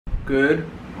Good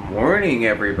morning,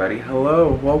 everybody.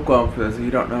 Hello, welcome. For those of you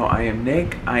who don't know, I am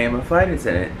Nick. I am a flight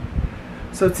attendant.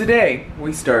 So today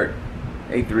we start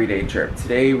a 3-day trip.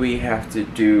 Today we have to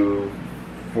do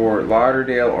Fort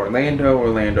Lauderdale,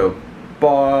 Orlando,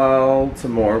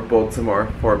 Baltimore,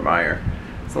 Fort Myers.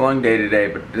 It's a long day today,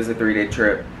 but it is a 3-day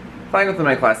trip. Flying with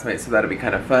my classmates, so that'll be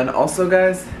kind of fun. Also,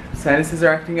 guys, sinuses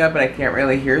are acting up and I can't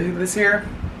really hear through this here.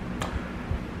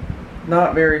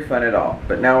 Not very fun at all.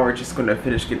 But now we're just going to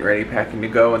finish getting ready, packing to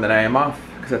go, and then I am off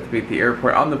because I have to be at the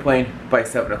airport on the plane by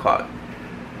 7 o'clock.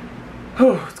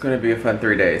 It's going to be a fun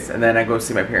 3 days, and then I go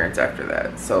see my parents after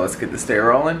that. So let's get this day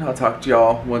rolling. I'll talk to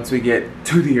y'all once we get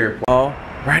to the airport.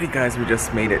 Alrighty, guys, we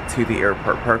just made it to the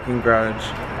airport parking garage.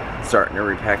 Starting to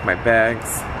repack my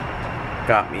bags.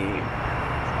 Got me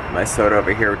my soda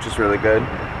over here, which is really good.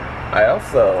 I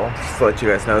also, just to let you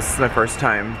guys know, this is my first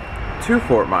time to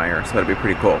Fort Myers, so that'll be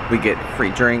pretty cool. We get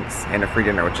free drinks and a free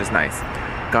dinner, which is nice.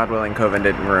 God willing, COVID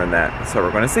didn't ruin that, so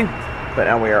we're going to see. But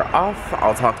now we are off.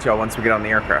 I'll talk to y'all once we get on the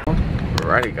aircraft.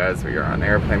 Alrighty, guys, we are on the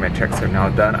airplane. My checks are now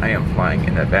done. I am flying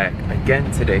in the back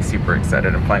again today. Super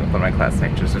excited. I'm flying with one of my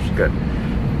classmates, which is good.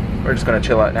 We're just going to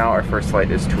chill out now. Our first flight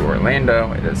is to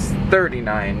Orlando. It is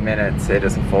 39 minutes. It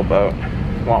is a full boat.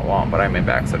 Womp womp, but I'm in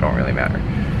back, so it don't really matter.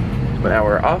 But now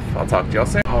we're off. I'll talk to y'all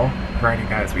soon. Alrighty,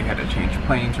 guys, we had to change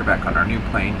planes. We're back on our new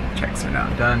plane. Checks are now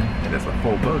done. It is a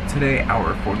full boat today.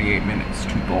 Hour 48 minutes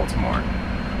to Baltimore.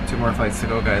 2 more flights to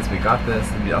go, guys. We got this.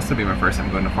 And it'll also be my first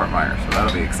time going to Fort Myers, so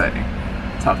that'll be exciting.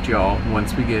 Talk to y'all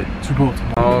once we get to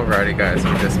Baltimore. Alrighty, guys,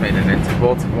 we just made it into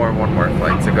Baltimore. 1 more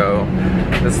flight to go.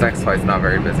 This next flight's not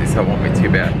very busy, so it won't be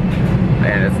too bad.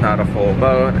 And it's not a full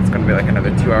boat. It's gonna be like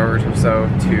another 2 hours or so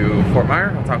to Fort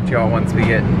Myers. I'll talk to y'all once we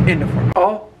get into Fort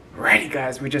Myers. Alrighty,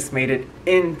 guys, we just made it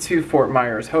into Fort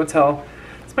Myers Hotel.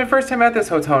 It's my first time at this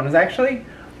hotel, and it's actually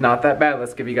not that bad.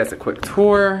 Let's give you guys a quick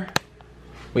tour.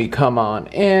 We come on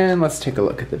in. Let's take a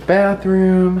look at the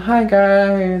bathroom. Hi,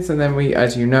 guys. And then we,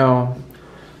 as you know,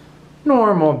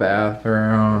 normal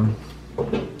bathroom.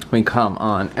 We come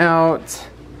on out.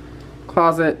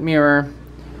 Closet, mirror,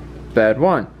 bed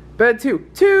 1. Bed 2.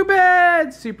 2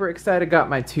 beds! Super excited. Got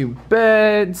my 2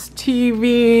 beds.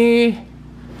 TV.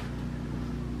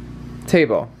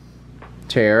 Table.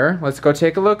 Chair. Let's go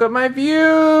take a look at my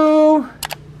view.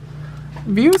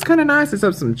 View's kind of nice. It's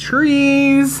up some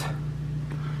trees.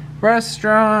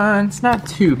 Restaurants. Not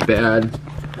too bad.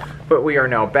 But we are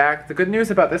now back. The good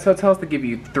news about this hotel is they give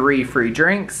you 3 free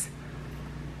drinks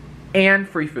and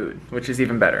free food, which is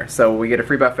even better. So we get a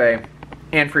free buffet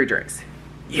and free drinks.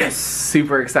 Yes,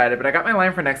 super excited. But I got my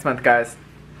line for next month, guys.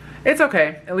 It's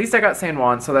okay. At least I got San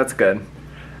Juan, so that's good.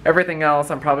 Everything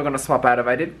else I'm probably going to swap out of.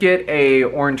 I did get a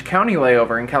Orange County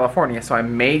layover in California, so I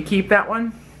may keep that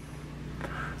one.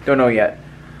 Don't know yet.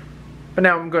 But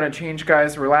now I'm going to change,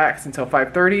 guys, relax until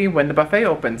 5:30 when the buffet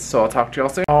opens. So I'll talk to y'all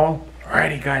soon.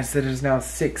 Alrighty, guys, it is now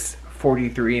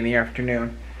 6:43 in the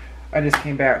afternoon. I just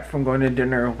came back from going to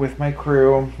dinner with my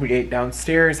crew. We ate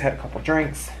downstairs, had a couple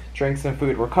drinks. Drinks and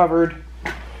food were covered.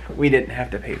 We didn't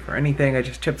have to pay for anything. I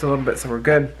just tipped a little bit, so we're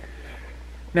good.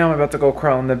 Now I'm about to go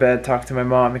crawl in the bed, talk to my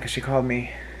mom because she called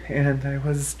me, and I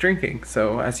was drinking.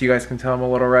 So as you guys can tell, I'm a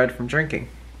little red from drinking.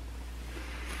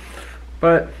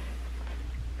 But,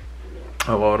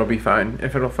 oh well, it'll be fine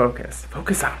if it'll focus.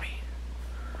 Focus on me.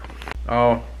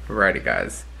 Alrighty,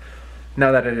 guys.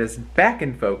 Now that it is back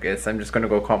in focus, I'm just gonna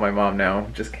go call my mom now.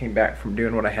 Just came back from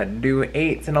doing what I had to do,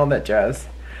 ate and all that jazz.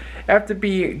 I have to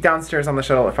be downstairs on the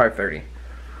shuttle at 5:30.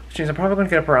 Which means I'm probably going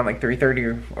to get up around like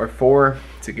 3:30 or 4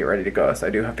 to get ready to go. So I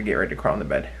do have to get ready to crawl in the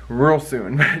bed real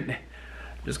soon. I'm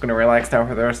just going to relax now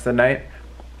for the rest of the night.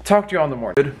 Talk to you all in the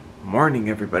morning. Good morning,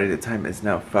 everybody. The time is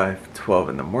now 5:12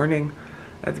 in the morning.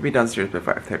 I have to be downstairs by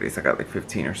 5:30, so I got like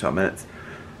 15 or so minutes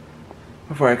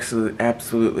before I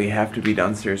absolutely have to be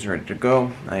downstairs and ready to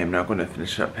go. I am now going to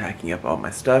finish up packing up all my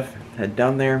stuff, head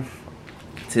down there.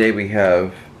 Today we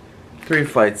have 3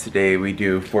 flights today. We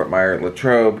do Fort Myers,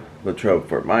 Latrobe,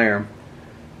 Fort Myers,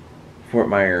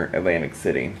 Atlantic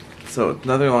City. So it's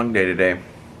another long day today,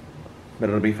 but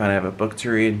it'll be fun. I have a book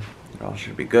to read. It all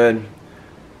should be good.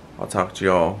 I'll talk to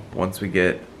y'all once we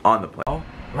get on the plane.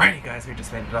 Alrighty, guys, we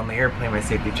just made it on the airplane. My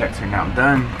safety checks are now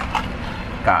done.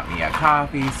 Got me a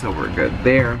coffee, so we're good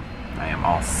there. I am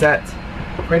all set,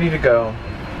 ready to go.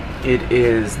 It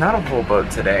is not a full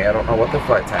boat today. I don't know what the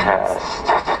flight time is.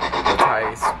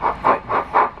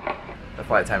 The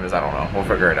flight time is, I don't know. We'll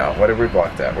figure it out. What are we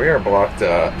blocked at? We are blocked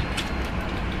at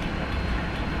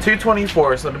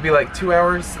 2:24, so it'll be like 2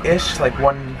 hours-ish, like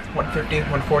 150,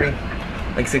 140,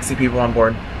 like 60 people on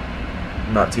board.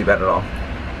 Not too bad at all.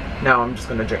 Now I'm just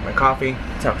gonna drink my coffee,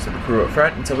 talk to the crew up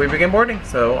front until we begin boarding.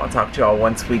 So I'll talk to y'all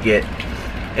once we get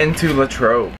into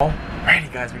Latrobe.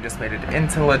 Alrighty guys, we just made it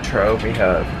into Latrobe. We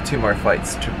have 2 more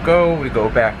flights to go. We go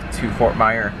back to Fort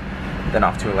Myer, then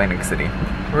off to Atlantic City.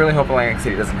 I really hope Atlantic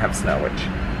City doesn't have snow, which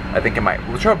I think it might.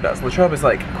 Latrobe does. Latrobe is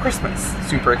like Christmas.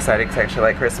 Super excited because I actually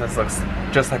like Christmas. Looks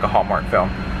just like a Hallmark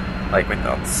film. Like with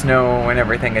the snow and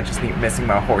everything. I just be missing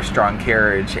my horse-drawn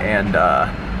carriage and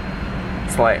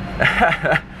sleigh.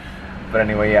 But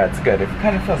anyway, yeah, it's good. It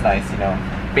kind of feels nice, you know,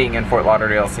 being in Fort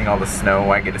Lauderdale, seeing all the snow.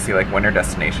 I get to see like winter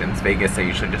destinations. Vegas, I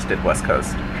usually just did West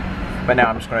Coast. But now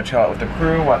I'm just going to chill out with the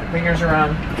crew while the cleaners are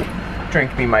around.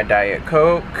 Drink me my Diet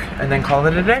Coke and then call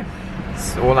it a day.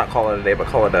 So, well, not call it a day, but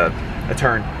call it a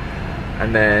turn.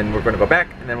 And then we're going to go back,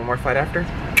 and then one more flight after.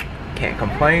 Can't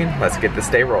complain. Let's get this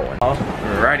day rolling.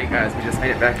 Alrighty guys, we just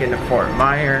made it back into Fort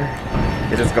Myer.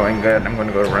 It is going good. I'm going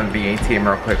to go run the ATM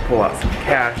real quick, pull out some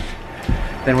cash.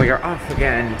 Then we are off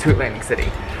again to Atlantic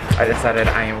City. I decided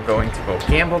I am going to go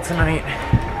gamble tonight.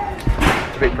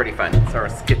 It'll be pretty fun. So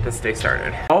let's get this day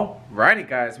started. Alrighty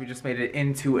guys, we just made it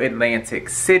into Atlantic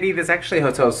City. This actually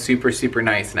hotel is super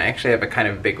nice, and I actually have a kind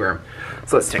of big room.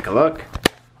 So let's take a look.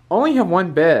 Only have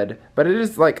 1 bed, but it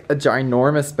is like a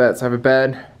ginormous bed. So I have a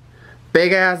bed,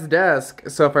 big ass desk.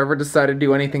 So if I ever decide to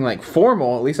do anything like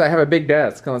formal, at least I have a big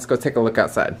desk. And let's go take a look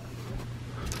outside.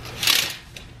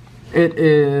 It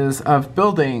is of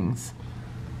buildings.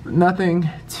 Nothing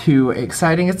too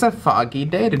exciting. It's a foggy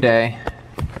day today.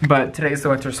 But today's the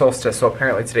winter solstice, so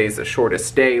apparently today is the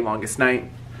shortest day, longest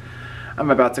night. I'm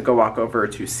about to go walk over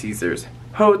to Caesar's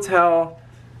Hotel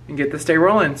and get this day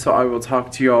rolling, so I will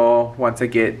talk to y'all once I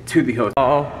get to the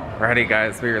hotel. Alrighty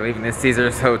guys, we are leaving the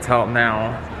Caesar's Hotel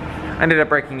now. I ended up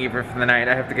breaking even for the night.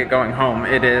 I have to get going home.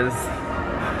 It is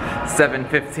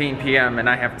 7:15 p.m. and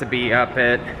I have to be up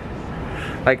at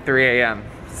like 3 a.m.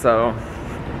 So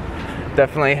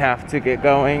definitely have to get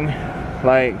going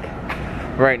like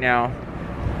right now.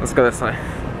 Let's go this way.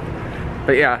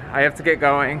 But yeah, I have to get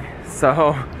going,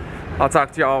 so I'll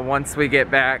talk to y'all once we get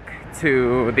back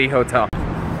to the hotel.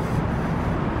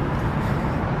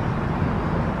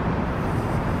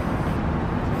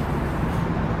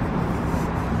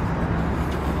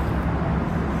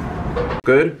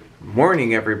 Good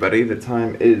morning everybody. The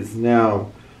time is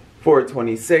now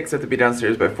 4:26. I have to be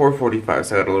downstairs by 4:45,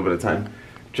 so I got a little bit of time.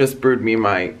 Just brewed me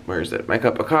my, where is it? My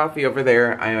cup of coffee over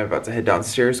there. I am about to head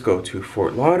downstairs, go to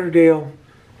Fort Lauderdale.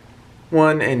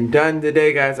 One and done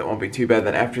today, guys. It won't be too bad.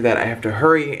 Then after that, I have to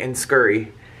hurry and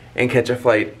scurry and catch a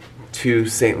flight to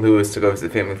St. Louis to go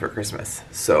visit family for Christmas.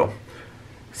 So,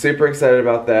 super excited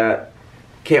about that.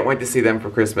 Can't wait to see them for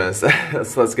Christmas.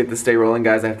 So let's get this day rolling,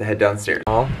 guys. I have to head downstairs.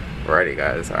 Alrighty,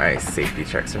 guys. Alright, safety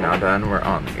checks are now done. We're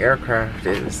on the aircraft.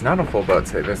 It is not a full boat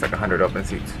today. There's like 100 open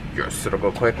seats. Yes, it'll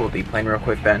go quick. We'll deplane real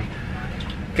quick then.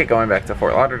 Get going back to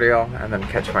Fort Lauderdale and then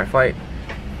catch my flight.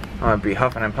 I'm gonna be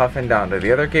huffing and puffing down to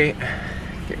the other gate.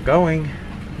 Get going.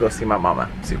 Go see my mama.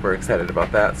 Super excited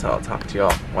about that. So I'll talk to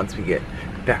y'all once we get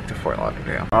back to Fort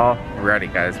Lauderdale.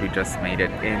 Alrighty guys, we just made it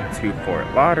into Fort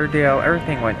Lauderdale.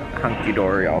 Everything went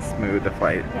hunky-dory, all smooth. The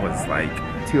flight was like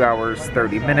 2 hours,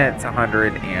 30 minutes,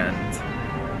 100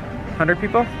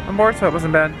 people on board, so it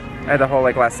wasn't bad. I had the whole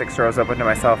like last 6 rows open to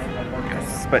myself.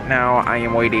 Yes. But now I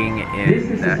am waiting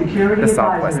in the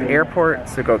Southwest Airport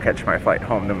to go catch my flight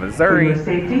home to Missouri.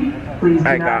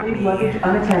 I got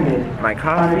my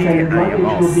coffee. I am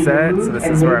all set. So this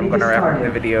is where I'm going to wrap up the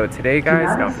video today,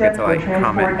 guys. Don't forget to like,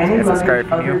 comment, and subscribe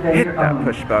if you're new. Hit that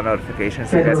push bell notification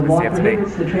so you guys can stay up to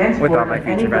date with all my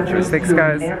future ventures. Thanks,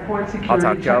 guys. I'll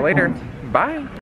talk to y'all later. Bye.